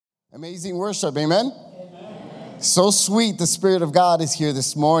Amazing worship, amen? Amen? So sweet, the Spirit of God is here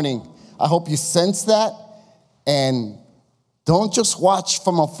this morning. I hope you sense that, and don't just watch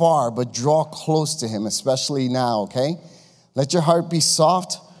from afar, but draw close to Him, especially now, okay? Let your heart be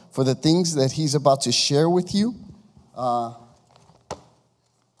soft for the things that He's about to share with you. I've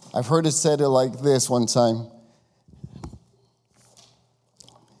heard it said like this one time.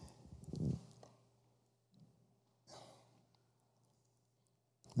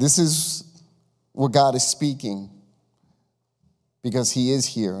 This is what God is speaking because He is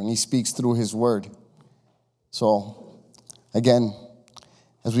here and He speaks through His word. So, again,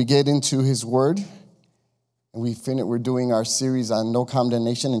 as we get into His word, and we're doing our series on no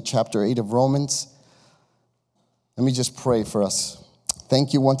condemnation in chapter 8 of Romans, let me just pray for us.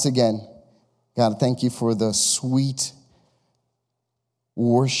 Thank you once again. God, thank you for the sweet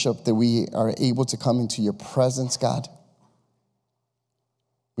worship that we are able to come into your presence, God.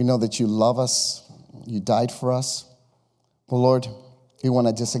 We know that you love us. You died for us. But Lord, we want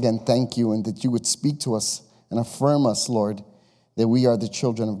to just again thank you and that you would speak to us and affirm us, Lord, that we are the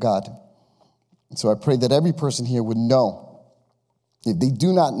children of God. And so I pray that every person here would know, if they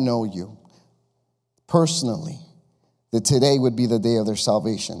do not know you personally, that today would be the day of their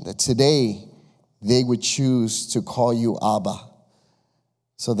salvation, that today they would choose to call you Abba,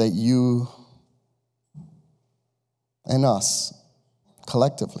 so that you and us,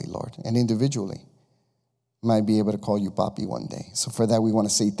 collectively, Lord, and individually, might be able to call you Papi one day. So for that, we want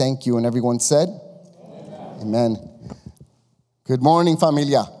to say thank you. And everyone said, Amen. Amen. Good morning,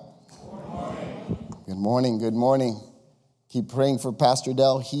 familia. Good morning. Good morning. Keep praying for Pastor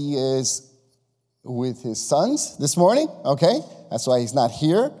Del. He is with his sons this morning, okay? That's why he's not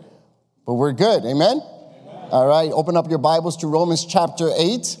here, but we're good. Amen? Amen. All right, open up your Bibles to Romans chapter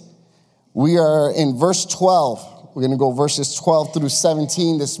 8. We are in verse 12. We're going to go verses 12 through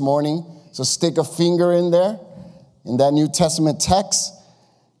 17 this morning. So stick a finger in there, in that New Testament text.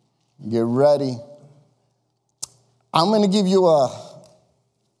 Get ready. I'm going to give you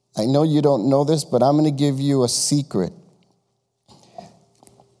I know you don't know this, but I'm going to give you a secret.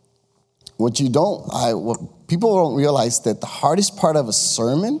 What people don't realize that the hardest part of a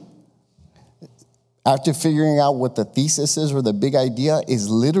sermon, after figuring out what the thesis is or the big idea, is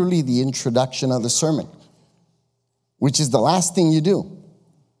literally the introduction of the sermon, which is the last thing you do,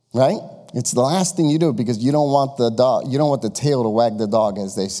 right? It's the last thing you do because you don't want the tail to wag the dog,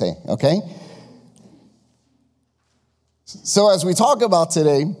 as they say, okay? So as we talk about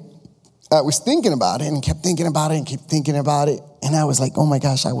today, I was thinking about it and kept thinking about it and kept thinking about it. And I was like, oh my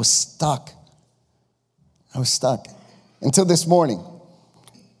gosh, I was stuck. Until this morning.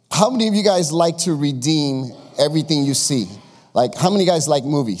 How many of you guys like to redeem everything you see? Like, how many of you guys like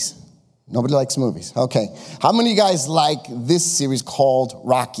movies? Nobody likes movies. Okay. How many of you guys like this series called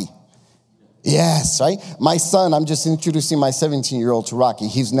Rocky? Yes, right? My son, I'm just introducing my 17-year-old to Rocky.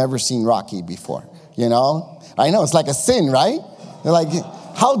 He's never seen Rocky before, you know? I know, it's like a sin, right? They're like,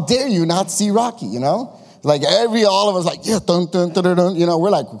 how dare you not see Rocky, you know? Like all of us like, yeah, dun, dun, dun, dun, dun. You know, we're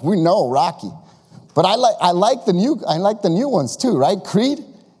like, we know Rocky. But I like the new ones too, right? Creed?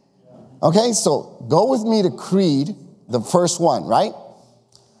 Okay, so go with me to Creed, the first one, right?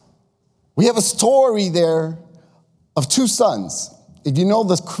 We have a story there of two sons. If you know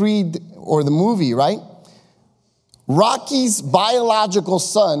the Creed or the movie, right? Rocky's biological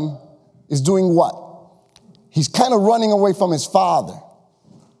son is doing what? He's kind of running away from his father.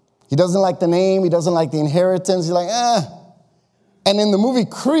 He doesn't like the name. He doesn't like the inheritance. He's like, And in the movie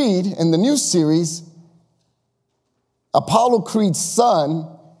Creed, in the new series, Apollo Creed's son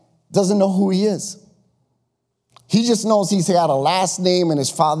doesn't know who he is. He just knows he's got a last name and his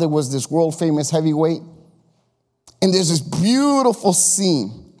father was this world-famous heavyweight. And there's this beautiful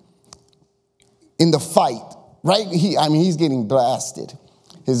scene in the fight, right? He's getting blasted.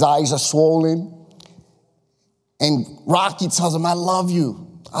 His eyes are swollen. And Rocky tells him, I love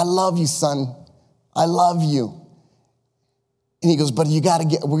you. I love you, son. I love you. And he goes, but I'm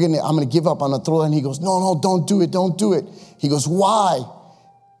going to give up on the throne. And he goes, no, don't do it. He goes, why?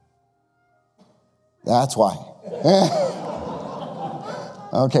 That's why.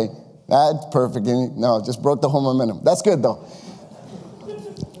 Okay, that's perfect. No, just broke the whole momentum. That's good, though.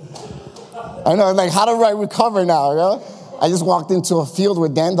 I know, like, how do I recover now, you know? I just walked into a field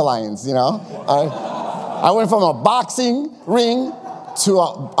with dandelions, you know? I went from a boxing ring to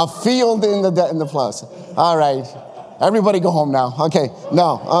a field in the plaza. All right, everybody go home now. Okay,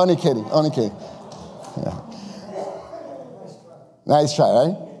 no, only kidding. Yeah. Nice try,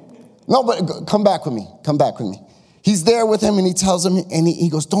 right? No, but come back with me. He's there with him and he tells him, and he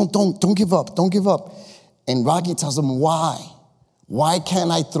goes, don't give up. And Rocky tells him, why? Why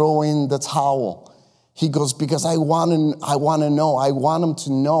can't I throw in the towel? He goes, because I want to know. I want him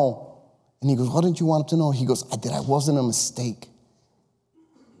to know. And he goes, what did you want him to know? He goes, that I wasn't a mistake.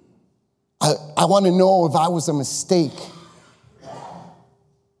 I want to know if I was a mistake.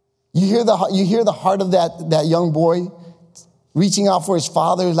 You hear the heart of that young boy reaching out for his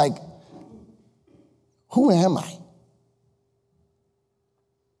father, like, who am I?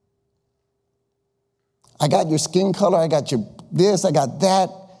 I got your skin color, I got your this, I got that,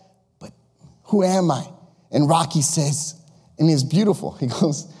 but who am I? And Rocky says, and it's beautiful, he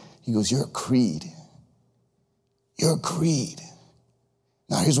goes, you're a creed. You're a creed.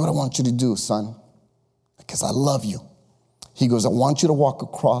 Now here's what I want you to do, son, because I love you. He goes, I want you to walk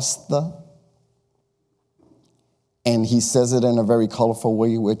across and he says it in a very colorful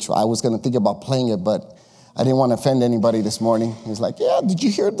way, which I was going to think about playing it, but I didn't want to offend anybody this morning. He's like, yeah, did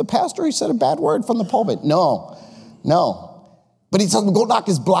you hear the pastor? He said a bad word from the pulpit. No. But he tells me, go knock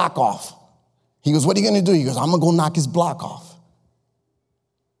his block off. He goes, what are you going to do? He goes, I'm going to go knock his block off.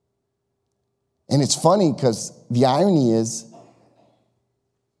 And it's funny because the irony is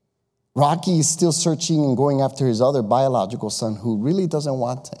Rocky is still searching and going after his other biological son who really doesn't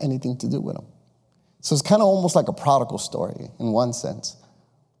want anything to do with him. So it's kind of almost like a prodigal story in one sense.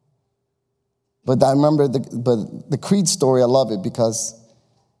 But I remember the Creed story, I love it because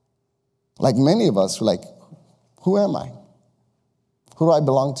like many of us, we're like, who am I? Who do I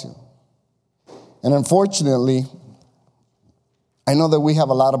belong to? And unfortunately, I know that we have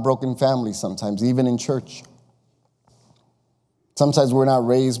a lot of broken families sometimes, even in church. Sometimes we're not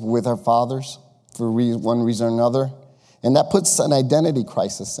raised with our fathers for one reason or another, and that puts an identity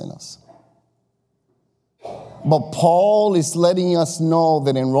crisis in us. But Paul is letting us know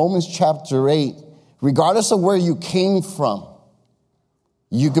that in Romans chapter 8, regardless of where you came from,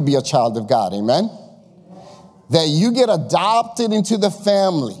 you could be a child of God, amen? That you get adopted into the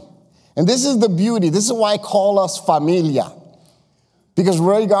family. And this is the beauty. This is why I call us familia. Because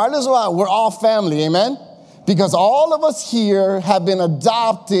regardless of what, we're all family, amen? Because all of us here have been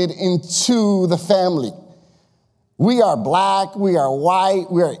adopted into the family. We are black, we are white,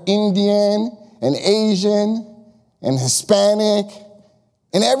 we are Indian and Asian and Hispanic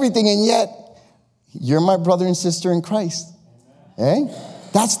and everything, and yet you're my brother and sister in Christ. Eh?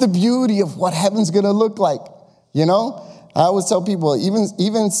 That's the beauty of what heaven's gonna look like. You know? I always tell people,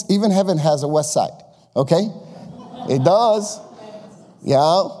 even heaven has a west side, okay? It does.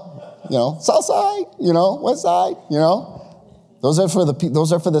 Yeah. You know, south side, you know, west side, you know. Those are for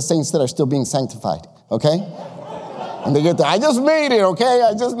the saints that are still being sanctified, okay? And they get I just made it, okay?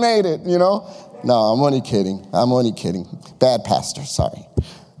 I just made it, you know. No, I'm only kidding. Bad pastor, sorry.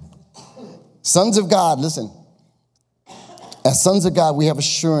 Sons of God, listen. As sons of God, we have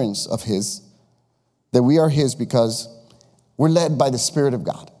assurance of his, that we are his because we're led by the Spirit of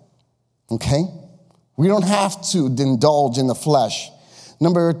God, okay? We don't have to indulge in the flesh.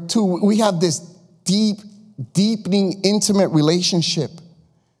 Number two, we have this deepening, intimate relationship.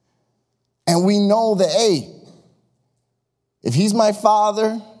 And we know that, hey, if he's my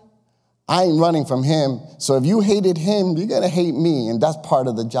father, I ain't running from him. So if you hated him, you're going to hate me. And that's part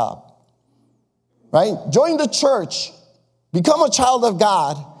of the job. Right? Join the church. Become a child of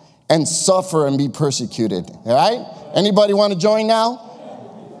God and suffer and be persecuted. All right? Anybody want to join now?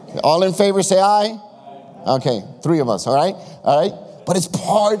 All in favor, say aye. Okay, 3 of us. All right? All right? But it's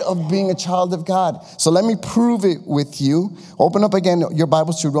part of being a child of God. So let me prove it with you. Open up again your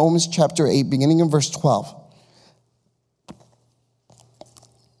Bibles to Romans chapter 8, beginning in verse 12.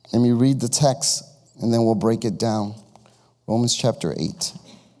 Let me read the text, and then we'll break it down. Romans chapter 8.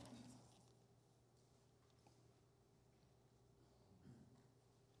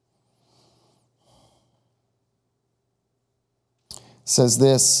 It says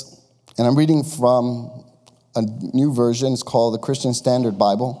this, and I'm reading from a new version. It's called the Christian Standard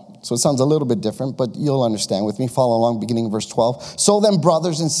Bible. So it sounds a little bit different, but you'll understand with me. Follow along, beginning verse 12. So then,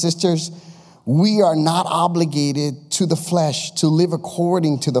 brothers and sisters, we are not obligated to the flesh to live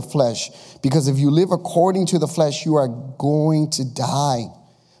according to the flesh. Because if you live according to the flesh, you are going to die.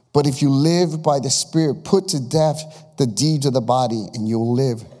 But if you live by the Spirit, put to death the deeds of the body, and you'll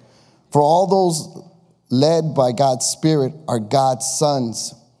live. For all those led by God's Spirit are God's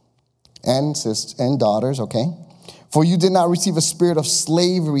sons and sisters and daughters, okay? For you did not receive a spirit of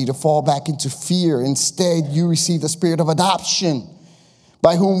slavery to fall back into fear. Instead, you received a spirit of adoption,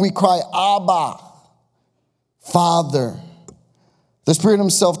 by whom we cry, Abba, Father. The Spirit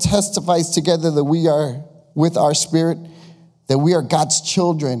himself testifies together that we are, with our spirit, that we are God's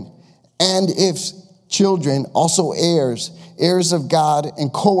children. And if children, also heirs, heirs of God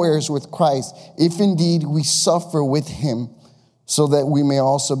and co-heirs with Christ, if indeed we suffer with him, so that we may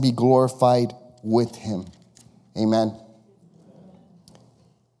also be glorified with him. Amen.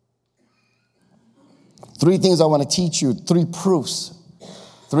 3 things I want to teach you, 3 proofs.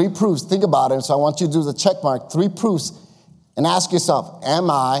 3 proofs, think about it. So I want you to do the check mark, 3 proofs, and ask yourself, am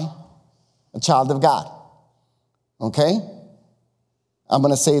I a child of God? Okay? I'm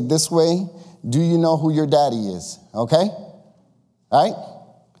going to say it this way. Do you know who your daddy is? Okay? All right?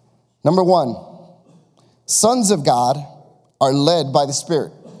 Number 1, sons of God are led by the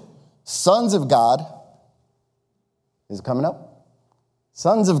Spirit. Sons of God, is it coming up?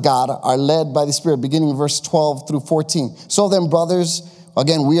 Sons of God are led by the Spirit, beginning in verse 12 through 14. So then, brothers,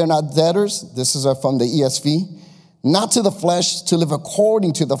 again, we are not debtors. This is from the ESV. Not to the flesh, to live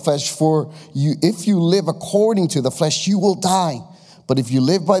according to the flesh. For you, if you live according to the flesh, you will die. But if you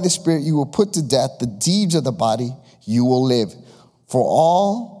live by the Spirit, you will put to death the deeds of the body, you will live. For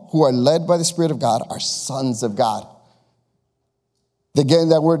all who are led by the Spirit of God are sons of God. Again,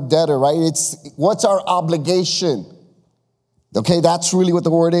 that word debtor, right? What's our obligation? Okay, that's really what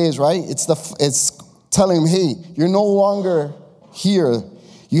the word is, right? It's telling him, hey, you're no longer here.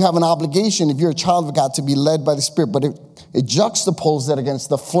 You have an obligation, if you're a child of God, to be led by the Spirit. But it juxtaposes that against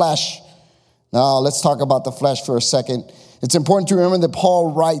the flesh. Now, let's talk about the flesh for a second. It's important to remember that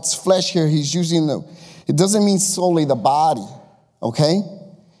Paul writes flesh here. He's using it doesn't mean solely the body, okay?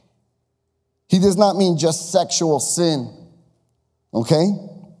 He does not mean just sexual sin, okay?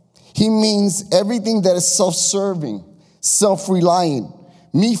 He means everything that is self-serving, self-reliant,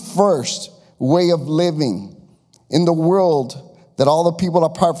 me first way of living in the world that all the people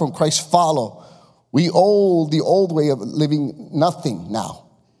apart from Christ follow. We owe the old way of living nothing now.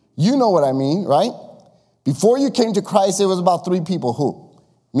 You know what I mean, right? Before you came to Christ, it was about 3 people. Who?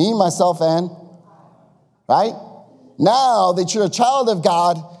 Me, myself, and, right? Now that you're a child of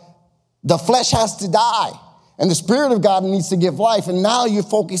God, the flesh has to die. And the Spirit of God needs to give life. And now you're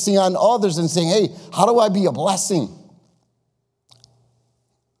focusing on others and saying, hey, how do I be a blessing?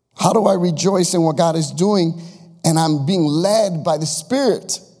 How do I rejoice in what God is doing? And I'm being led by the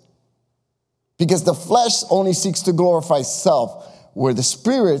Spirit. Because the flesh only seeks to glorify self, where the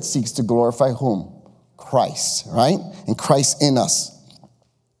Spirit seeks to glorify whom? Christ, right? And Christ in us.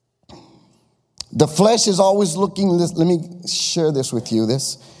 The flesh is always looking, let me share this with you,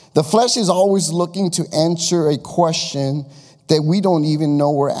 The flesh is always looking to answer a question that we don't even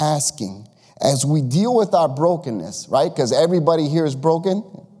know we're asking. As we deal with our brokenness, right? Because everybody here is broken,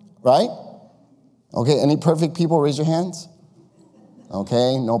 right? Okay, any perfect people, raise your hands.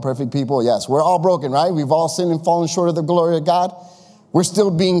 Okay, no perfect people. Yes, we're all broken, right? We've all sinned and fallen short of the glory of God. We're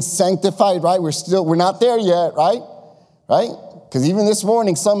still being sanctified, right? We're not there yet, right? Right? Because even this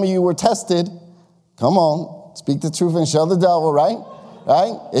morning, some of you were tested. Come on, speak the truth and show the devil, right?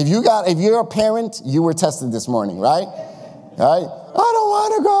 Right? If you're a parent, you were tested this morning, right? Right? I don't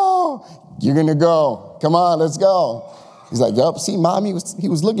want to go. You're going to go. Come on, let's go. He's like, yep, see, Mom, he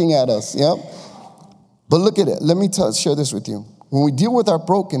was looking at us. Yep. But look at it. Let me share this with you. When we deal with our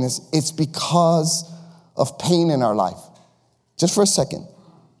brokenness, it's because of pain in our life. Just for a second.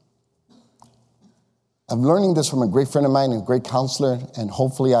 I'm learning this from a great friend of mine, a great counselor, and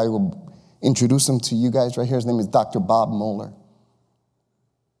hopefully I will introduce him to you guys right here. His name is Dr. Bob Moeller.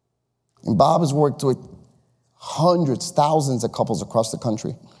 And Bob has worked with hundreds, thousands of couples across the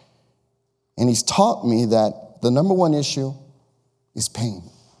country. And he's taught me that the number one issue is pain.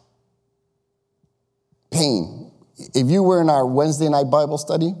 Pain. If you were in our Wednesday night Bible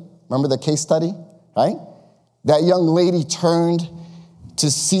study, remember the case study, right? That young lady turned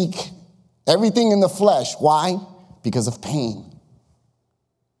to seek everything in the flesh. Why? Because of pain.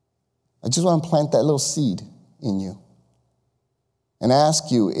 I just want to plant that little seed in you and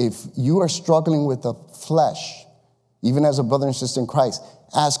ask you, if you are struggling with the flesh, even as a brother and sister in Christ,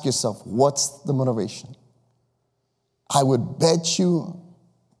 ask yourself, what's the motivation? I would bet you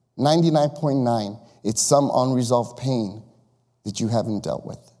 99.9 it's some unresolved pain that you haven't dealt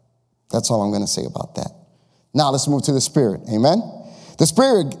with. That's all I'm going to say about that. Now let's move to the Spirit. Amen? The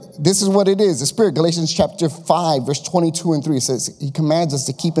Spirit, this is what it is. The Spirit, Galatians chapter 5, verse 22 and 3, it says, he commands us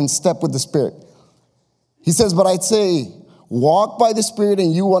to keep in step with the Spirit. He says, but I'd say, walk by the Spirit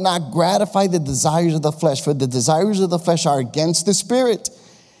and you will not gratify the desires of the flesh, for the desires of the flesh are against the Spirit,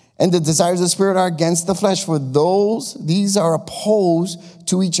 and the desires of the Spirit are against the flesh, for these are opposed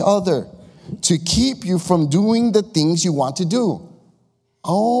to each other, to keep you from doing the things you want to do.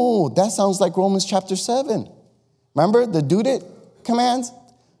 Oh, that sounds like Romans chapter 7. Remember the do it commands?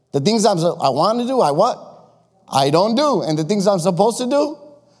 The things I want to do, I what? I don't do. And the things I'm supposed to do,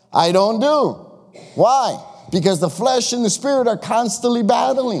 I don't do. Why? Because the flesh and the Spirit are constantly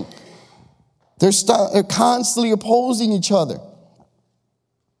battling. They're constantly opposing each other.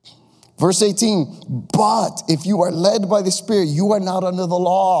 Verse 18, but if you are led by the Spirit, you are not under the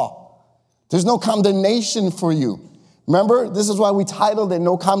law. There's no condemnation for you. Remember, this is why we titled it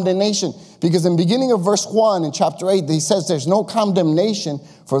No Condemnation, because in the beginning of verse 1 in chapter 8, he says there's no condemnation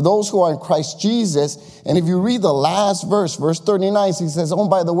for those who are in Christ Jesus. And if you read the last verse, verse 39, he says, oh,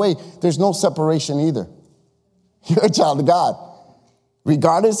 by the way, there's no separation either. You're a child of God.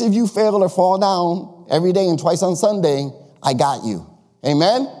 Regardless if you fail or fall down every day and twice on Sunday, I got you.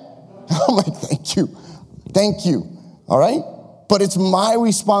 Amen? I'm like, thank you. Thank you. All right? But it's my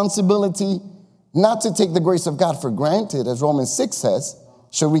responsibility not to take the grace of God for granted, as Romans 6 says.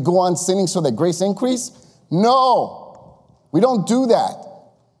 Should we go on sinning so that grace increase? No. We don't do that.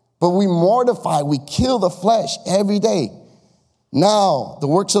 But we mortify, we kill the flesh every day. Now, the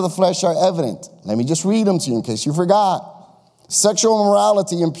works of the flesh are evident. Let me just read them to you in case you forgot. Sexual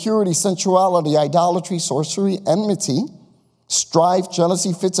immorality, impurity, sensuality, idolatry, sorcery, enmity, strife,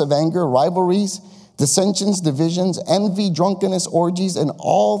 jealousy, fits of anger, rivalries, dissensions, divisions, envy, drunkenness, orgies, and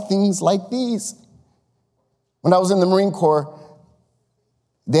all things like these. When I was in the Marine Corps,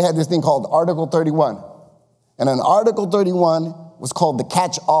 they had this thing called Article 31. And an Article 31 was called the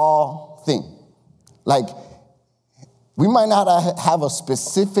catch-all thing. Like, we might not have a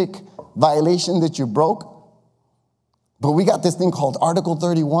specific violation that you broke, but we got this thing called Article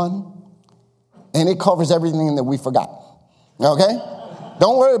 31, and it covers everything that we forgot. Okay?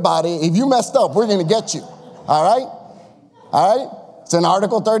 Don't worry about it. If you messed up, we're going to get you. All right? All right? It's in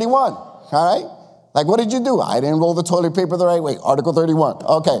Article 31. All right? Like, what did you do? I didn't roll the toilet paper the right way. Article 31.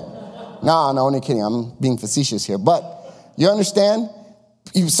 Okay. No, only kidding. I'm being facetious here. But you understand?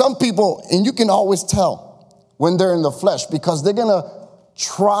 Some people, and you can always tell when they're in the flesh because they're going to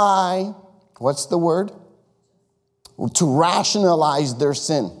try, what's the word? To rationalize their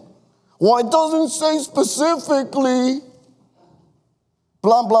sin. Well, it doesn't say specifically,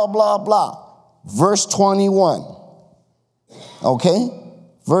 blah, blah, blah, blah. Verse 21. Okay?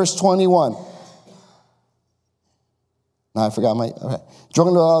 Verse 21. Now I forgot my, okay.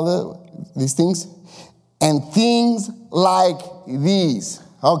 Drunk with all these things. And things like these.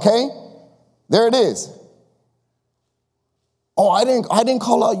 Okay? There it is. Oh, I didn't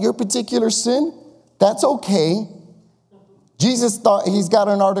call out your particular sin. That's okay. Jesus thought he's got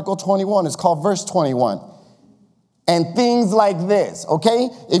an Article 21. It's called verse 21. And things like this, okay?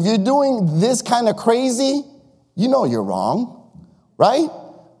 If you're doing this kind of crazy, you know you're wrong, right?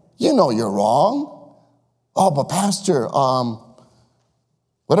 You know you're wrong. Oh, but Pastor,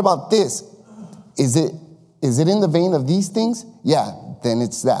 what about this? Is it in the vein of these things? Yeah, then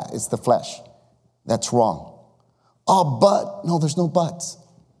it's that. It's the flesh. That's wrong. Oh, but, no, there's no buts,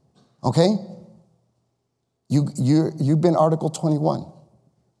 okay? You've been Article 21.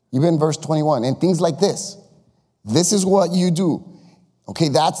 You've been verse 21. And things like this. This is what you do. Okay,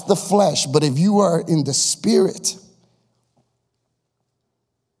 that's the flesh. But if you are in the Spirit,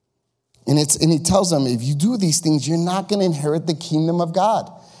 and he tells them, if you do these things, you're not going to inherit the kingdom of God.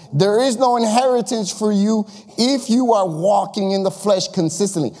 There is no inheritance for you if you are walking in the flesh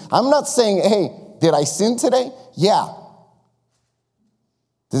consistently. I'm not saying, hey, did I sin today? Yeah.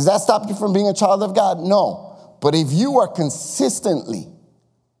 Does that stop you from being a child of God? No. But if you are consistently,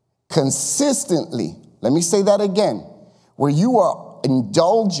 let me say that again, where you are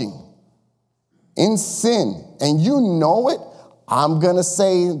indulging in sin and you know it, I'm going to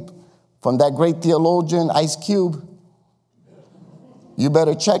say from that great theologian, Ice Cube, you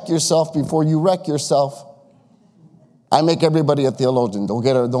better check yourself before you wreck yourself. I make everybody a theologian. Don't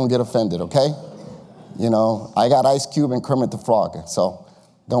get offended, okay? You know, I got Ice Cube and Kermit the Frog, so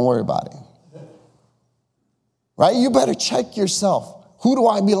don't worry about it. Right? You better check yourself. Who do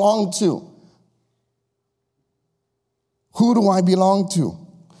I belong to? Who do I belong to?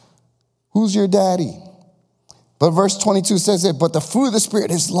 Who's your daddy? But verse 22 says it, but the fruit of the Spirit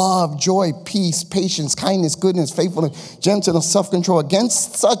is love, joy, peace, patience, kindness, goodness, faithfulness, gentleness, self-control.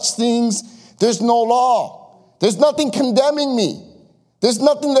 Against such things, there's no law. There's nothing condemning me. There's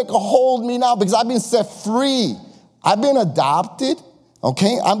nothing that can hold me now because I've been set free. I've been adopted,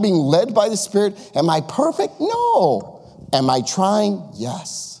 okay? I'm being led by the Spirit. Am I perfect? No. Am I trying?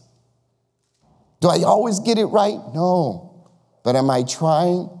 Yes. Do I always get it right? No. But am I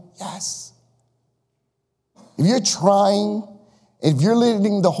trying? Yes. If you're trying, if you're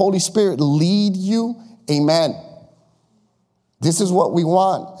letting the Holy Spirit lead you, amen. This is what we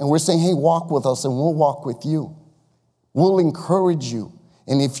want. And we're saying, hey, walk with us and we'll walk with you. We'll encourage you.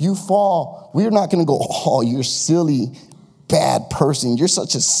 And if you fall, we're not going to go, oh, you're silly, bad person. You're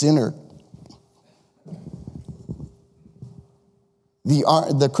such a sinner.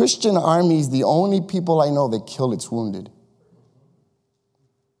 The Christian army is the only people I know that kill its wounded.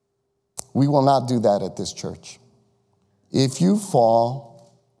 We will not do that at this church. If you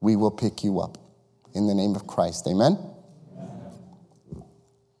fall, we will pick you up in the name of Christ. Amen?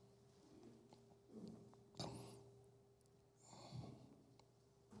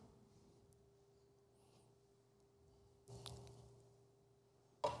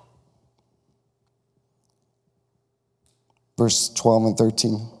 Verse 12 and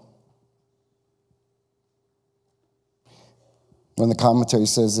 13. When the commentary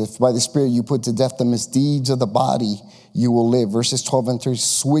says, if by the Spirit you put to death the misdeeds of the body, you will live. Verses 12 and 13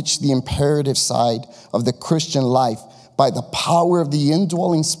 switch the imperative side of the Christian life. By the power of the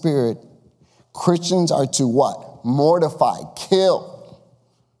indwelling Spirit, Christians are to what? Mortify, kill.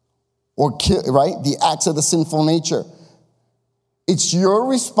 Or kill, right? The acts of the sinful nature. It's your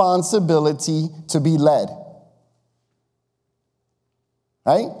responsibility to be led.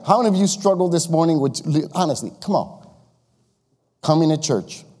 Right? How many of you struggled this morning with, honestly, come on, coming to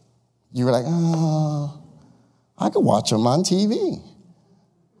church? You were like, I could watch them on TV.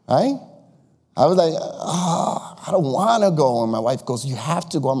 Right? I was like, I don't want to go. And my wife goes, you have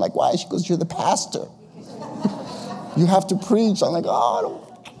to go. I'm like, why? She goes, you're the pastor. You have to preach. I'm like,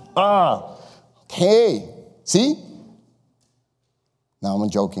 okay. See? Now I'm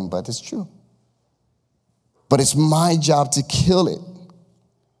joking, but it's true. But it's my job to kill it.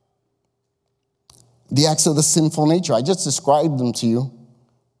 The acts of the sinful nature. I just described them to you.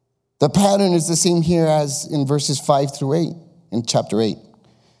 The pattern is the same here as in verses 5 through 8, in chapter 8.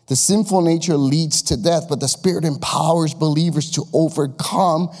 The sinful nature leads to death, but the Spirit empowers believers to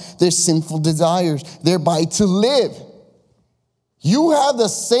overcome their sinful desires, thereby to live. You have the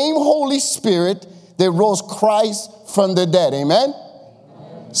same Holy Spirit that rose Christ from the dead. Amen?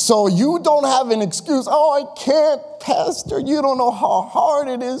 So you don't have an excuse. I can't, Pastor. You don't know how hard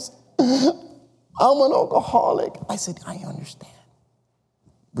it is. I'm an alcoholic. I said, I understand.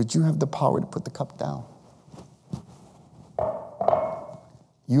 But you have the power to put the cup down.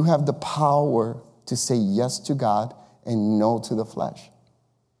 You have the power to say yes to God and no to the flesh.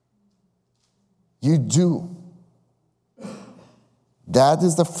 You do. That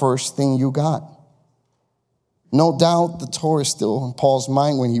is the first thing you got. No doubt the Torah is still in Paul's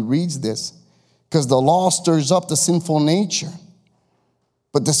mind when he reads this, because the law stirs up the sinful nature,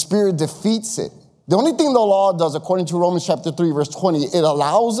 but the Spirit defeats it. The only thing the law does, according to Romans chapter 3, verse 20, it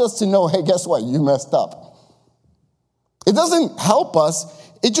allows us to know, hey, guess what? You messed up. It doesn't help us.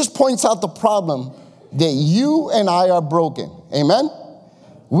 It just points out the problem that you and I are broken. Amen?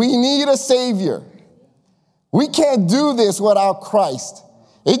 We need a Savior. We can't do this without Christ.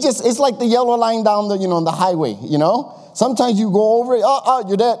 It's like the yellow line down the, on the highway, Sometimes you go over it,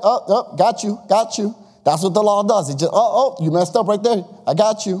 you're dead, got you. That's what the law does. It just, you messed up right there. I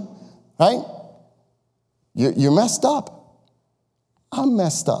got you, right? You're messed up. I'm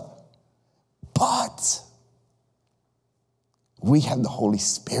messed up. But we have the Holy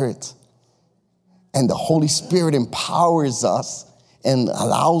Spirit. And the Holy Spirit empowers us and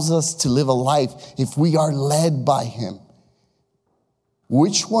allows us to live a life if we are led by Him.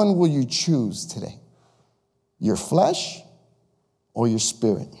 Which one will you choose today? Your flesh or your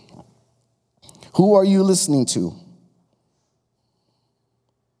spirit? Who are you listening to?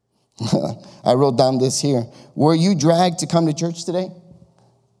 I wrote down this here. Were you dragged to come to church today?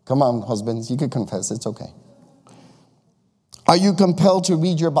 Come on, husbands, you can confess. It's okay. Are you compelled to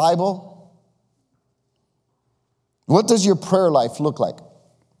read your Bible? What does your prayer life look like?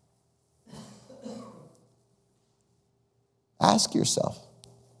 Ask yourself,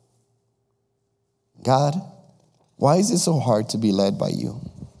 God, why is it so hard to be led by you?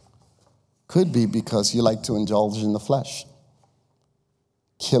 Could be because you like to indulge in the flesh.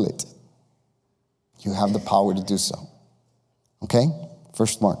 Kill it. You have the power to do so. Okay?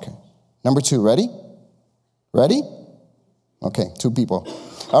 First marker. Number 2, ready? Ready? Okay, 2 people.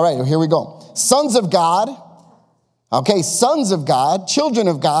 All right, here we go. Sons of God, okay, sons of God, children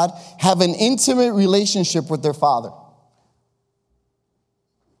of God, have an intimate relationship with their Father.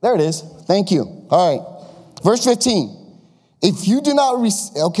 There it is. Thank you. All right. Verse 15. If you do not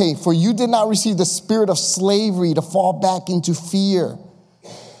for you did not receive the spirit of slavery to fall back into fear,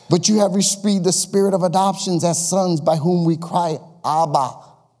 but you have received the spirit of adoptions as sons, by whom we cry, Abba.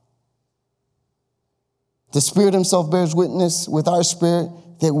 The Spirit Himself bears witness with our spirit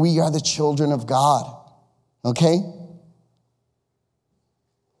that we are the children of God. Okay?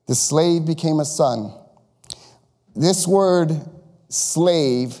 The slave became a son. This word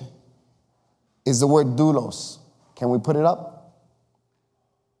slave is the word doulos. Can we put it up?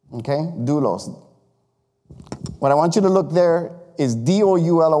 Okay, doulos. What I want you to look there is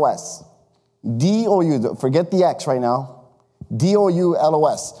D-O-U-L-O-S. D-O-U, forget the X right now.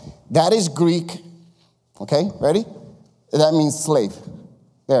 D-O-U-L-O-S. That is Greek. Okay, ready? That means slave.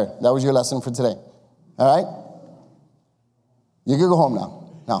 There, that was your lesson for today. All right? You can go home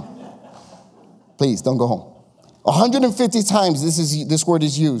now. No. Please, don't go home. 150 times this word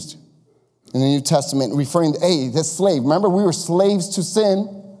is used in the New Testament, referring to, hey, this slave. Remember, we were slaves to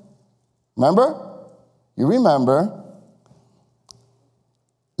sin. Remember? You remember.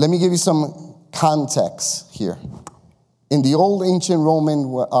 Let me give you some context here. In the old ancient Roman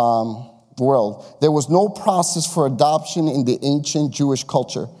world, there was no process for adoption in the ancient Jewish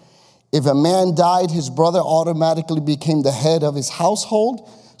culture. If a man died, his brother automatically became the head of his household,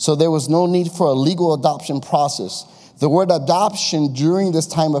 so there was no need for a legal adoption process. The word adoption during this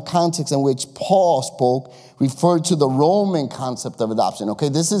time of context in which Paul spoke referred to the Roman concept of adoption. Okay,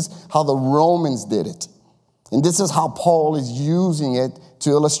 this is how the Romans did it. And this is how Paul is using it to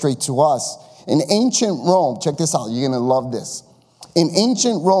illustrate to us. In ancient Rome, check this out, you're going to love this. In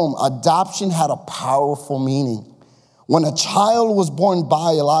ancient Rome, adoption had a powerful meaning. When a child was born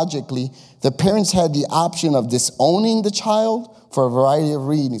biologically, the parents had the option of disowning the child for a variety of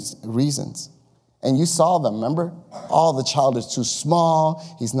reasons. And you saw them, remember? Oh, the child is too small,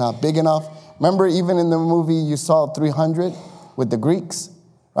 he's not big enough. Remember, even in the movie, you saw 300 with the Greeks,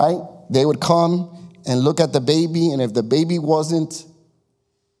 right? They would come and look at the baby, and if the baby wasn't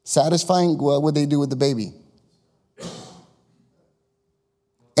satisfying, what would they do with the baby?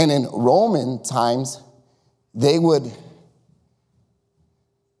 And in Roman times, they would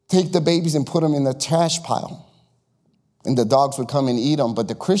take the babies and put them in the trash pile. And the dogs would come and eat them, but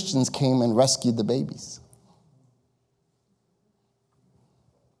the Christians came and rescued the babies.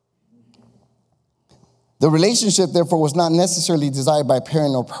 The relationship, therefore, was not necessarily desired by a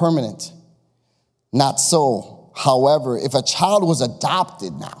parent or permanent. Not so. However, if a child was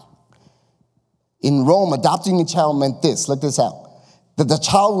adopted now, in Rome, adopting a child meant this. Look this out. That the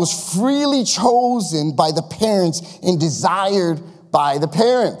child was freely chosen by the parents and desired by the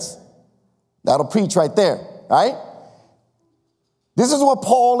parents. That'll preach right there, right? This is what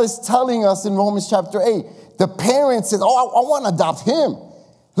Paul is telling us in Romans chapter 8. The parent says, oh, I want to adopt him.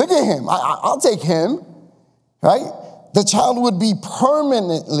 Look at him. I'll take him, right? The child would be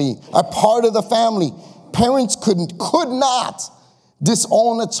permanently a part of the family. Parents could not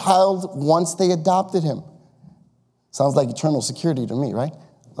disown a child once they adopted him. Sounds like eternal security to me, right?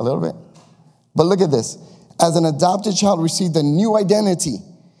 A little bit. But look at this. As an adopted child received a new identity,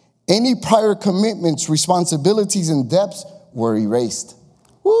 any prior commitments, responsibilities, and debts were erased.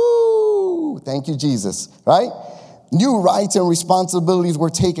 Woo! Thank you, Jesus, right? New rights and responsibilities were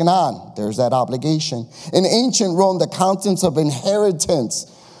taken on. There's that obligation. In ancient Rome, the concept of inheritance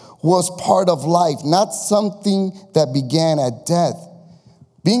was part of life, not something that began at death.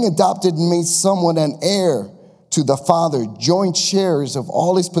 Being adopted made someone an heir to the Father, joint sharers of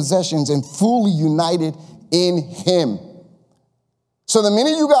all his possessions, and fully united in him. So the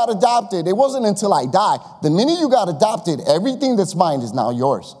minute you got adopted, it wasn't until I died. The minute you got adopted, everything that's mine is now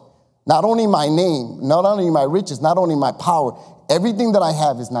yours. Not only my name, not only my riches, not only my power, everything that I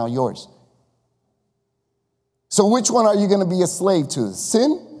have is now yours. So which one are you going to be a slave to?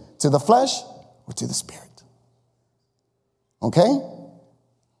 Sin, to the flesh, or to the spirit? Okay?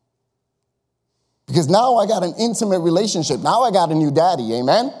 Because now I got an intimate relationship. Now I got a new daddy,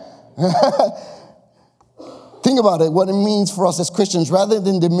 amen? Think about it, what it means for us as Christians. Rather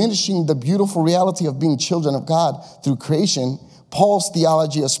than diminishing the beautiful reality of being children of God through creation, Paul's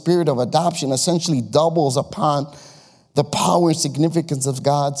theology, a spirit of adoption, essentially doubles upon the power and significance of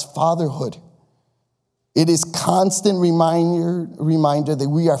God's fatherhood. It is constant reminder that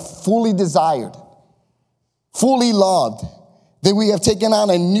we are fully desired, fully loved, that we have taken on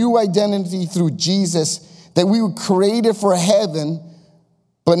a new identity through Jesus, that we were created for heaven,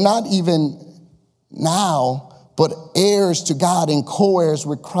 but not even now, but heirs to God and co-heirs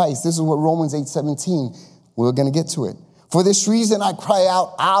with Christ. This is what Romans 8:17, we're going to get to it. For this reason, I cry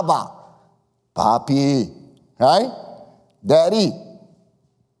out, Abba, Papi, right? Daddy.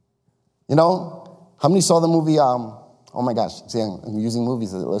 You know, how many saw the movie, oh my gosh, see, I'm using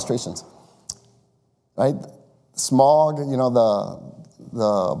movies as illustrations, right? Smog, you know, the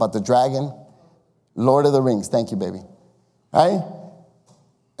about the dragon, Lord of the Rings, thank you, baby, right?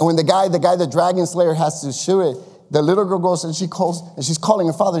 And when the dragon slayer has to shoot it, the little girl goes and she's calling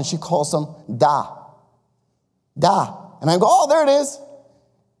her father and she calls him Da. And I go, oh, there it is.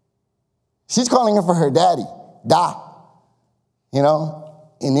 She's calling him for her daddy, Da. You know,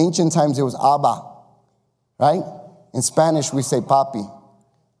 in ancient times it was Abba, right? In Spanish we say Papi,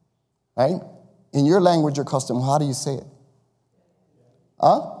 right? In your language or custom, how do you say it?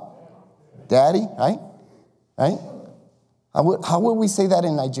 Huh? Daddy, right? Right? How would we say that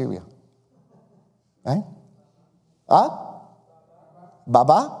in Nigeria? Right?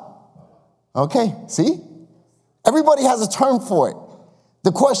 Baba? Okay, see? Everybody has a term for it.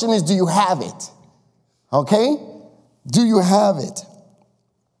 The question is, do you have it? Okay? Do you have it?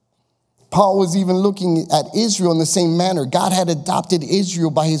 Paul was even looking at Israel in the same manner. God had adopted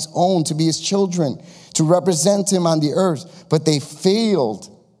Israel by his own to be his children, to represent him on the earth, but they failed.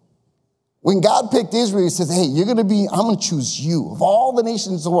 When God picked Israel, he says, hey, I'm going to choose you. Of all the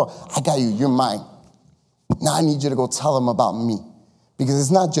nations of the world, I got you, you're mine. Now I need you to go tell them about me. Because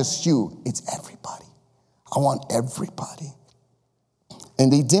it's not just you, it's everybody. I want everybody.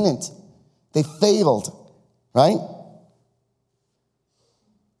 And they didn't. They failed, right?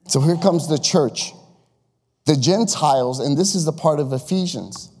 So here comes the church. The Gentiles, and this is the part of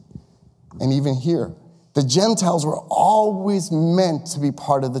Ephesians, and even here, the Gentiles were always meant to be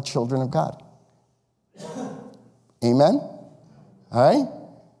part of the children of God. Amen? All right?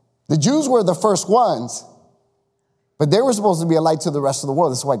 The Jews were the first ones, but they were supposed to be a light to the rest of the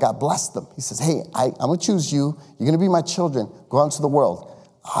world. That's why God blessed them. He says, hey, I'm going to choose you. You're going to be my children. Go out into the world.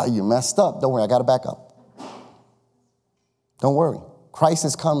 You messed up. Don't worry, I got to back up. Don't worry. Christ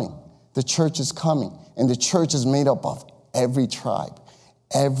is coming. The church is coming. And the church is made up of every tribe,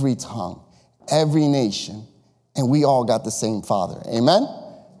 every tongue, every nation. And we all got the same Father. Amen?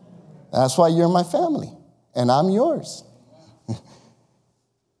 That's why you're my family. And I'm yours.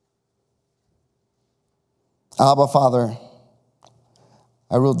 Abba, Father,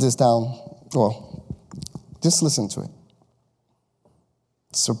 I wrote this down. Well, just listen to it.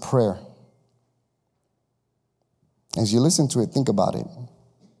 It's a prayer. As you listen to it, think about it.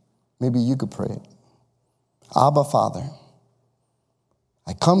 Maybe you could pray it. Abba, Father,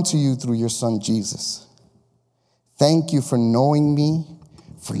 I come to you through your Son, Jesus. Thank you for knowing me,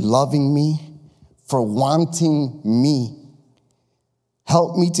 for loving me, for wanting me.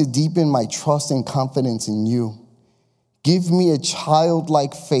 Help me to deepen my trust and confidence in you. Give me a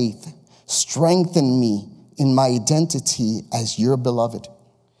childlike faith. Strengthen me in my identity as your beloved.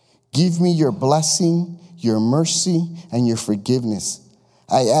 Give me your blessing, your mercy, and your forgiveness.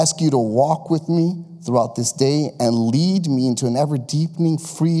 I ask you to walk with me throughout this day and lead me into an ever-deepening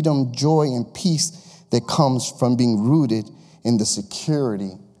freedom, joy, and peace that comes from being rooted in the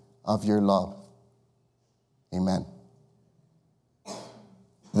security of your love. Amen.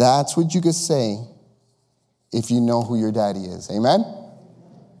 That's what you could say if you know who your daddy is. Amen?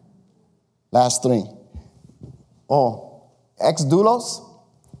 Last three. Oh, ex-doulos.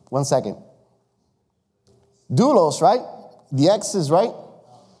 1 second. Doulos, right? The X is right?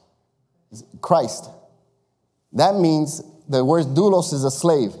 Christ. That means the word doulos is a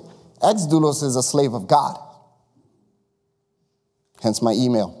slave. Ex-doulos is a slave of God. Hence my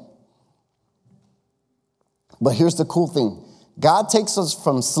email. But here's the cool thing. God takes us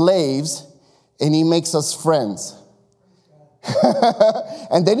from slaves and he makes us friends.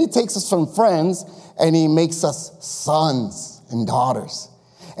 And then he takes us from friends and he makes us sons and daughters.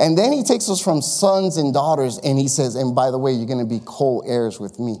 And then he takes us from sons and daughters and he says, and by the way, you're going to be co-heirs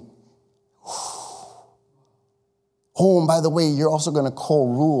with me. Oh, and by the way, you're also going to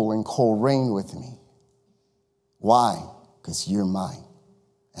co-rule and co-reign with me. Why? Because you're mine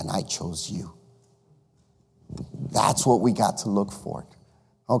and I chose you. That's what we got to look for.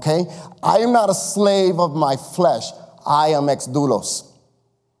 Okay? I am not a slave of my flesh. I am ex-doulos.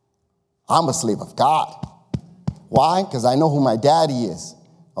 I'm a slave of God. Why? Because I know who my daddy is.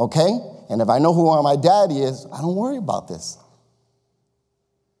 Okay? And if I know who my daddy is, I don't worry about this.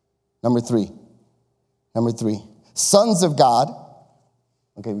 Number three. Sons of God.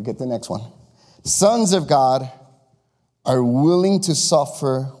 Okay, we get the next one. Sons of God are willing to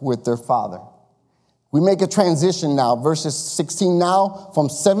suffer with their father. We make a transition now, verses 16 now, from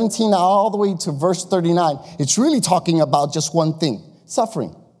 17 now all the way to verse 39. It's really talking about just one thing,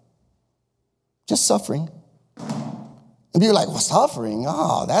 suffering. Just suffering. And you're like, well, suffering?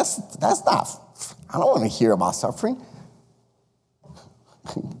 Oh, that's not, I don't want to hear about suffering.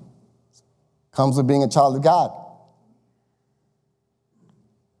 Comes with being a child of God.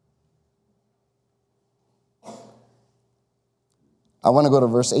 I want to go to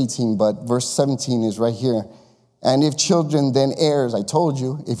verse 18, but verse 17 is right here. And if children, then heirs. I told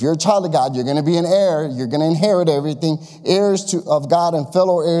you, if you're a child of God, you're going to be an heir. You're going to inherit everything. Heirs of God and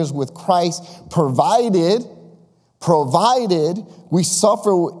fellow heirs with Christ, provided we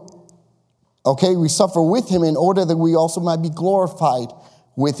suffer, we suffer with him in order that we also might be glorified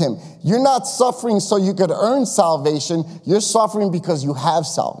with him. You're not suffering so you could earn salvation. You're suffering because you have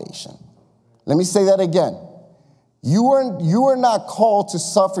salvation. Let me say that again. You are not called to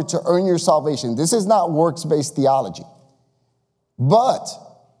suffer to earn your salvation. This is not works-based theology. But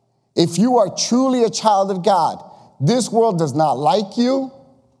if you are truly a child of God, this world does not like you,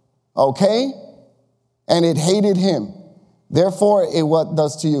 okay? And it hated him. Therefore, it what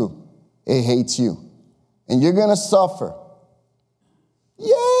does to you? It hates you. And you're going to suffer.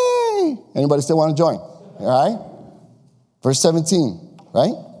 Yay! Anybody still want to join? All right? Verse 17,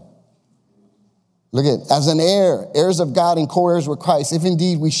 right? Look at it. As an heir, heirs of God and co-heirs with Christ, if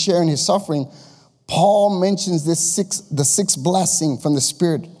indeed we share in his suffering, Paul mentions the sixth blessing from the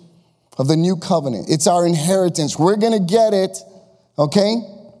Spirit of the new covenant. It's our inheritance. We're going to get it, okay?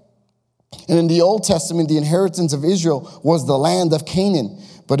 And in the Old Testament, the inheritance of Israel was the land of Canaan.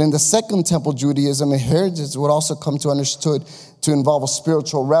 But in the Second Temple Judaism, inheritance would also come to understood to involve a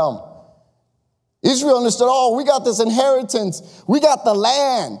spiritual realm. Israel understood, oh, we got this inheritance. We got the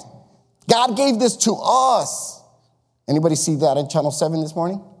land. God gave this to us. Anybody see that in Channel 7 this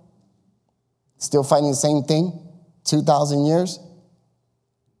morning? Still fighting the same thing? 2,000 years?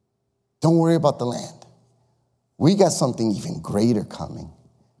 Don't worry about the land. We got something even greater coming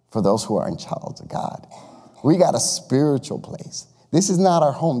for those who are in child of God. We got a spiritual place. This is not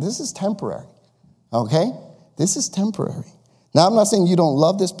our home. This is temporary. Okay? This is temporary. Now, I'm not saying you don't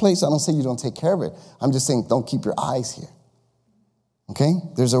love this place. I don't say you don't take care of it. I'm just saying don't keep your eyes here. Okay?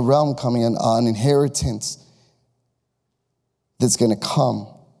 There's a realm coming, an inheritance that's going to come.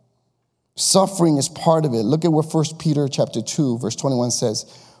 Suffering is part of it. Look at what 1 Peter chapter 2, verse 21 says.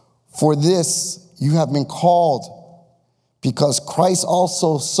 For this you have been called, because Christ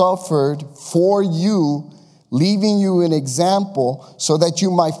also suffered for you, leaving you an example so that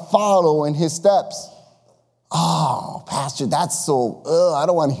you might follow in his steps. Oh, Pastor, that's so, I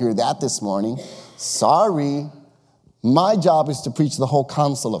don't want to hear that this morning. Sorry. My job is to preach the whole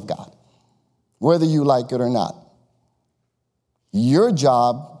counsel of God, whether you like it or not. Your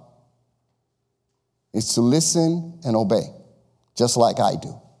job is to listen and obey, just like I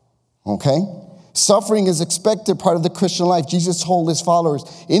do. Okay? Suffering is expected part of the Christian life. Jesus told his followers,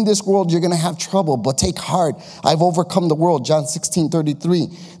 in this world you're going to have trouble, but take heart. I've overcome the world. John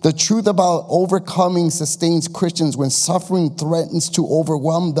 16:33. The truth about overcoming sustains Christians when suffering threatens to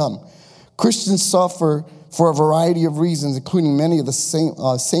overwhelm them. Christians suffer for a variety of reasons, including many of the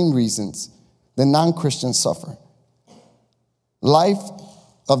same reasons that non-Christians suffer. Life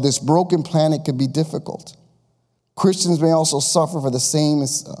of this broken planet could be difficult. Christians may also suffer for the same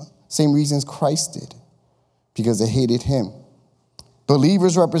reasons Christ did, because they hated him.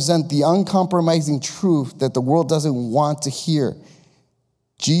 Believers represent the uncompromising truth that the world doesn't want to hear.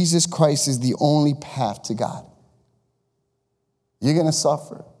 Jesus Christ is the only path to God. You're going to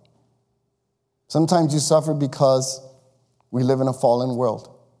suffer. Sometimes you suffer because we live in a fallen world.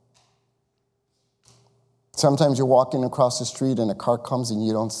 Sometimes you're walking across the street and a car comes and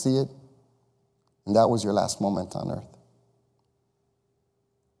you don't see it, and that was your last moment on earth.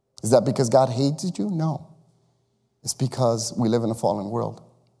 Is that because God hated you? No. It's because we live in a fallen world.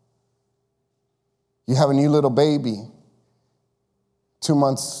 You have a new little baby 2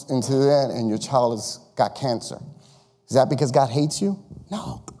 months into that and your child has got cancer. Is that because God hates you?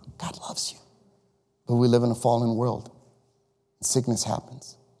 No. God loves you. But we live in a fallen world. Sickness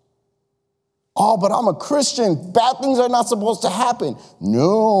happens. Oh, but I'm a Christian. Bad things are not supposed to happen.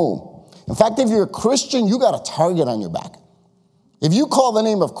 No. In fact, if you're a Christian, you got a target on your back. If you call the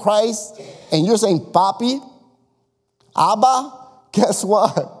name of Christ and you're saying Papi, Abba, guess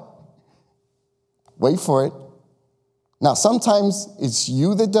what? Wait for it. Now, sometimes it's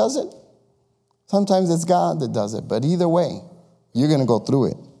you that does it. Sometimes it's God that does it. But either way, you're going to go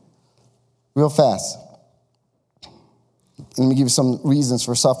through it. Real fast. Let me give you some reasons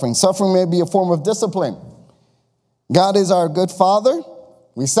for suffering. Suffering may be a form of discipline. God is our good Father.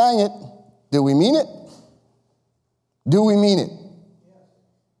 We sang it. Do we mean it? Do we mean it?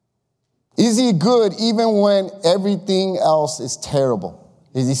 Is he good even when everything else is terrible?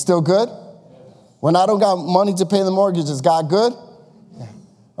 Is he still good? When I don't got money to pay the mortgage, is God good?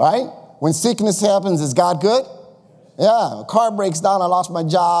 Right? When sickness happens, is God good? Yeah, a car breaks down, I lost my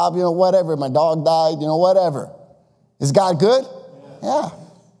job, whatever. My dog died, whatever. Is God good? Yeah,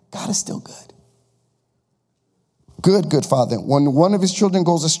 God is still good. Good Father. When one of his children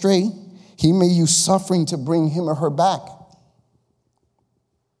goes astray, he may use suffering to bring him or her back.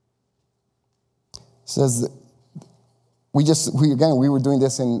 Says we were doing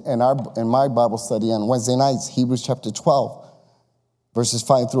this in my Bible study on Wednesday nights, Hebrews chapter 12, verses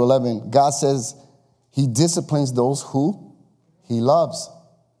 5 through 11. God says he disciplines those who he loves.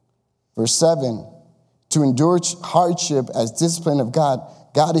 Verse 7, to endure hardship as discipline of God,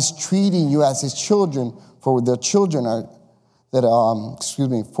 God is treating you as his children, for what children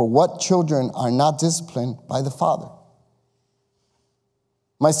are not disciplined by the Father.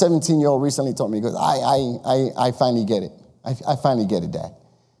 My 17-year-old recently told me, he goes, I finally get it. I finally get it, Dad.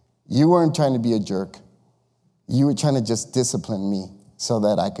 You weren't trying to be a jerk. You were trying to just discipline me so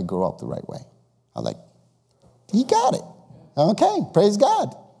that I could grow up the right way. I'm like, he got it. Okay, praise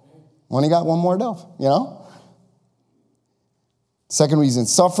God. Only got one more though, you know? Second reason,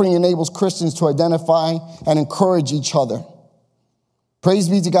 suffering enables Christians to identify and encourage each other. Praise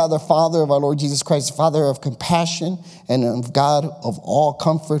be to God, the Father of our Lord Jesus Christ, Father of compassion and of God of all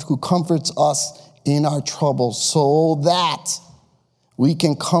comfort, who comforts us in our troubles so that we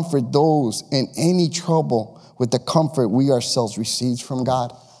can comfort those in any trouble with the comfort we ourselves received from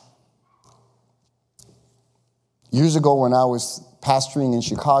God. Years ago when I was pastoring in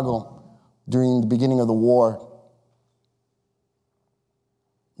Chicago during the beginning of the war,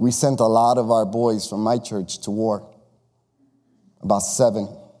 we sent a lot of our boys from my church to war. About 7.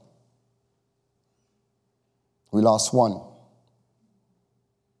 We lost 1.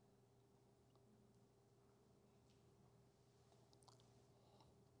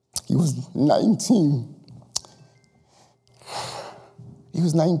 He was 19. He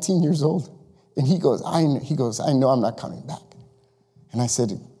was 19 years old. And he goes, I know I'm not coming back. And I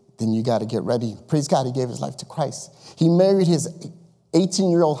said, then you got to get ready. Praise God, he gave his life to Christ. He married his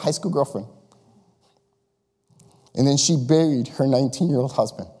 18-year-old high school girlfriend. And then she buried her 19-year-old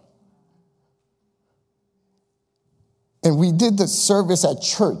husband. And we did the service at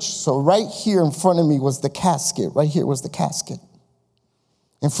church. So right here in front of me was the casket. Right here was the casket.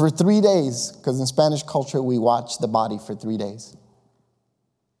 And for 3 days, because in Spanish culture, we watch the body for 3 days.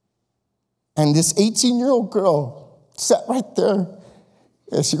 And this 18-year-old girl sat right there.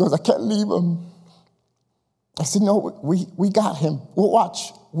 And she goes, I can't leave him. I said, no, we got him. We'll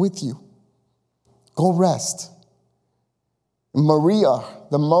watch with you. Go rest. Maria,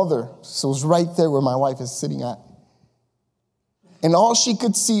 the mother, so was right there where my wife is sitting at. And all she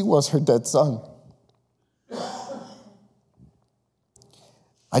could see was her dead son.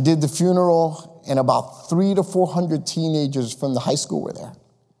 I did the funeral, and about 300 to 400 teenagers from the high school were there.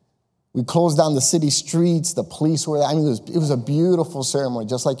 We closed down the city streets. The police were there. I mean, it was a beautiful ceremony,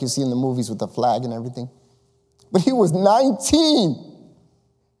 just like you see in the movies with the flag and everything. But he was 19.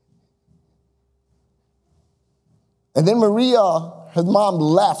 And then Maria, her mom,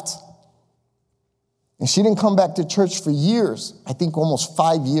 left. And she didn't come back to church for years. I think almost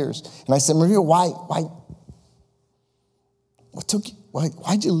 5 years. And I said, Maria, why? What took you?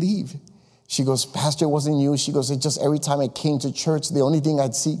 Why'd you leave? She goes, Pastor, it wasn't you. She goes, it just every time I came to church, the only thing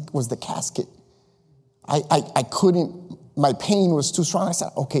I'd see was the casket. I couldn't, my pain was too strong. I said,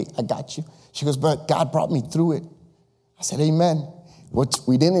 okay, I got you. She goes, but God brought me through it. I said, amen. What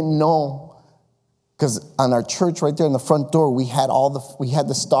we didn't know, because on our church right there in the front door, we had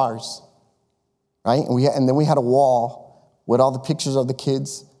the stars, right? And then we had a wall with all the pictures of the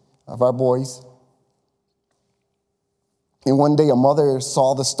kids, of our boys. And one day a mother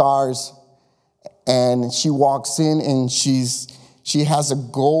saw the stars, and she walks in and she has a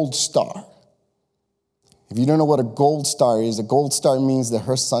gold star. If you don't know what a gold star is, a gold star means that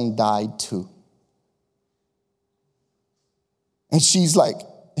her son died too. And she's like,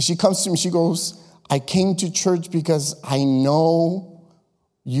 she comes to me, she goes, I came to church because I know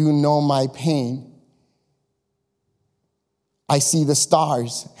you know my pain. I see the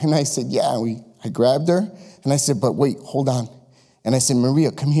stars. And I said, yeah, I grabbed her. And I said, but wait, hold on. And I said,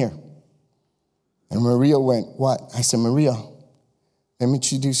 Maria, come here. And Maria went, what? I said, Maria, let me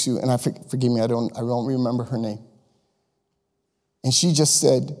introduce you. And forgive me, I don't remember her name. And she just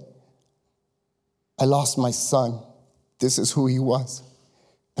said, I lost my son. This is who he was.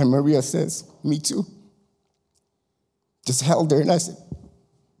 And Maria says, me too. Just held her. And I said,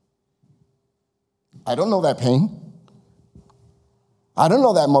 I don't know that pain. I don't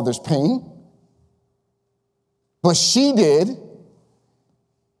know that mother's pain. But she did.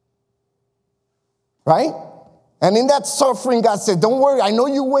 Right? And in that suffering, God said, don't worry, I know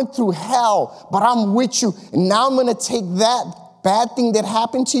you went through hell, but I'm with you. And now I'm going to take that bad thing that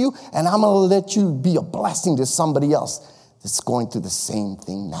happened to you, and I'm going to let you be a blessing to somebody else that's going through the same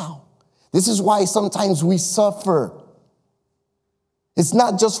thing now. This is why sometimes we suffer. It's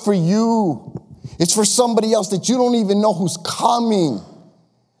not just for you. It's for somebody else that you don't even know who's coming.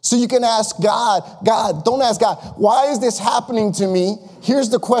 So you can ask God, don't ask God, why is this happening to me? Here's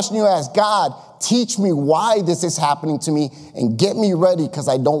the question you ask, God, teach me why this is happening to me and get me ready because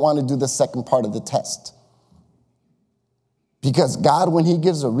I don't want to do the second part of the test. Because God, when he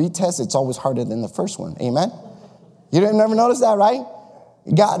gives a retest, it's always harder than the first one. Amen? You never notice that, right?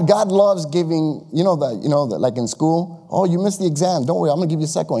 God loves giving, like in school, you missed the exam. Don't worry, I'm going to give you a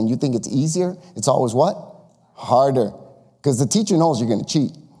second one. You think it's easier? It's always what? Harder. Because the teacher knows you're going to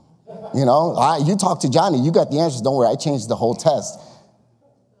cheat. You know, you talk to Johnny, you got the answers. Don't worry, I changed the whole test.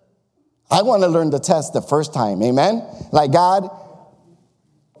 I want to learn the test the first time. Amen? Like, God,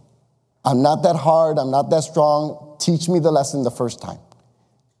 I'm not that hard. I'm not that strong. Teach me the lesson the first time.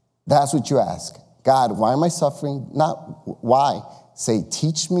 That's what you ask. God, why am I suffering? Not why. Say,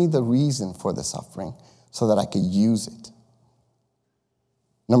 teach me the reason for the suffering so that I could use it.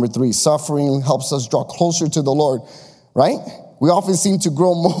 Number 3, suffering helps us draw closer to the Lord, right? We often seem to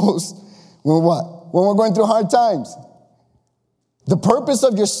grow most when what? When we're going through hard times. The purpose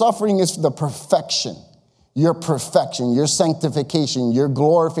of your suffering is the perfection, your sanctification, your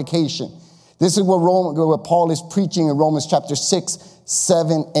glorification. This is what Paul is preaching in Romans chapter 6,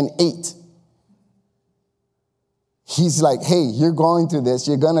 7, and 8. He's like, hey, you're going through this.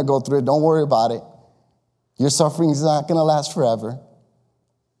 You're going to go through it. Don't worry about it. Your suffering is not going to last forever,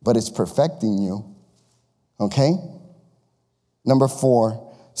 but it's perfecting you. Okay? Number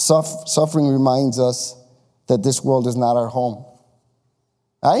 4, suffering reminds us that this world is not our home.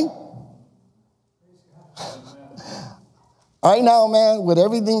 Right? Right now, man, with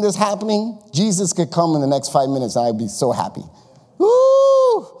everything that's happening, Jesus could come in the next 5 minutes and I'd be so happy.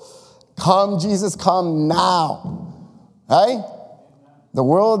 Woo! Come, Jesus, come now. Right? The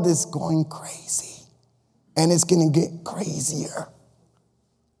world is going crazy. And it's going to get crazier.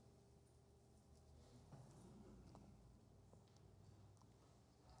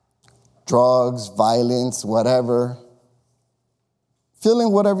 Drugs, violence, whatever.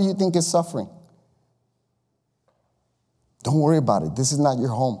 Feeling whatever you think is suffering. Don't worry about it. This is not your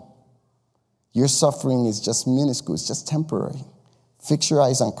home. Your suffering is just minuscule. It's just temporary. Fix your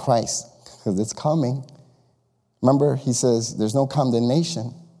eyes on Christ because it's coming. Remember, he says, there's no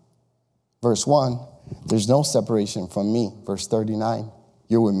condemnation. Verse 1, there's no separation from me. Verse 39,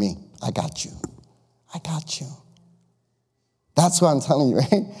 you're with me. I got you. I got you. That's what I'm telling you,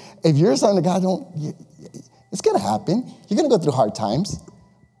 right? If you're a son of God, it's going to happen. You're going to go through hard times.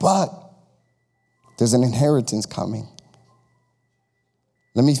 But there's an inheritance coming.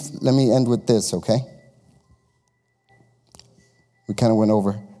 Let me end with this, okay? We kind of went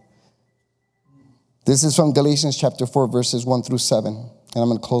over. This is from Galatians chapter 4, verses 1 through 7. And I'm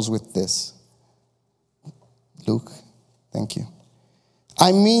going to close with this. Luke, thank you.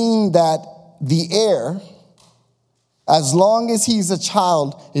 I mean that the heir, as long as he's a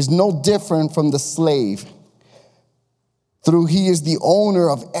child, is no different from the slave. Through he is the owner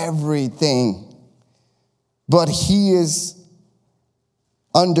of everything. But he is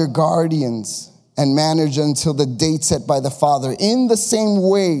under guardians and managed until the date set by the Father. In the same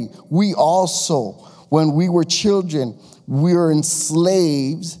way, we also, when we were children, we were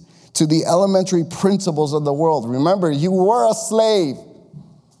enslaved to the elementary principles of the world. Remember, you were a slave,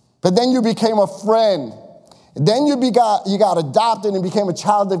 but then you became a friend. Then you got adopted and became a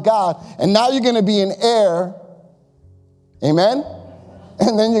child of God, and now you're going to be an heir. Amen?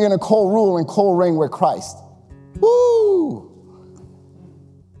 And then you're going to co-rule and co-reign with Christ. Woo!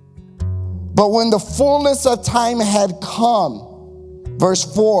 But when the fullness of time had come, verse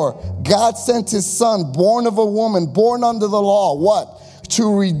 4, God sent his son, born of a woman, born under the law. What?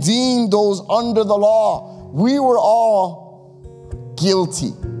 To redeem those under the law. We were all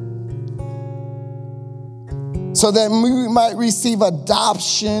guilty. So that we might receive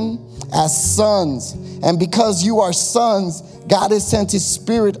adoption as sons. And because you are sons, God has sent his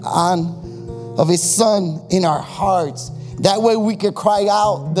spirit of his son in our hearts. That way we could cry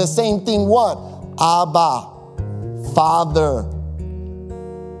out the same thing, what? Abba, Father.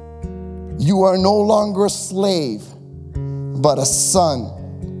 You are no longer a slave, but a son.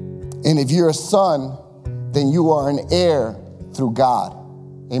 And if you're a son, then you are an heir through God.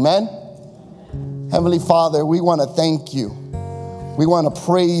 Amen? Heavenly Father, we want to thank you. We want to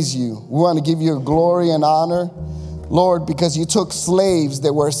praise you. We want to give you glory and honor. Lord, because you took slaves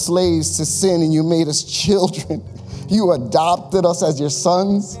that were slaves to sin and you made us children. You adopted us as your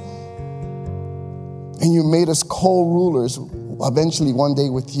sons. And you made us co-rulers eventually one day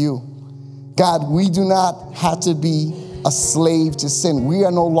with you. God, we do not have to be a slave to sin. We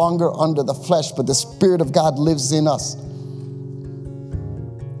are no longer under the flesh, but the Spirit of God lives in us.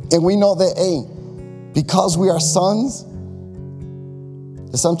 And we know that, hey, because we are sons,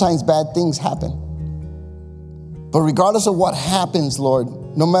 sometimes bad things happen. But regardless of what happens, Lord,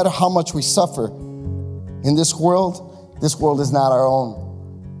 no matter how much we suffer in this world is not our own.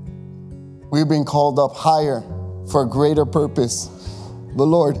 We've been called up higher for a greater purpose. But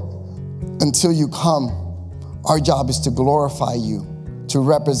Lord, until you come, our job is to glorify you, to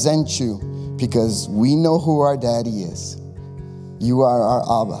represent you, because we know who our daddy is. You are our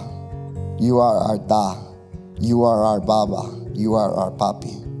Abba. You are our Da. You are our Baba. You are our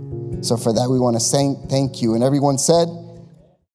Papi. So for that, we want to say thank you. And everyone said,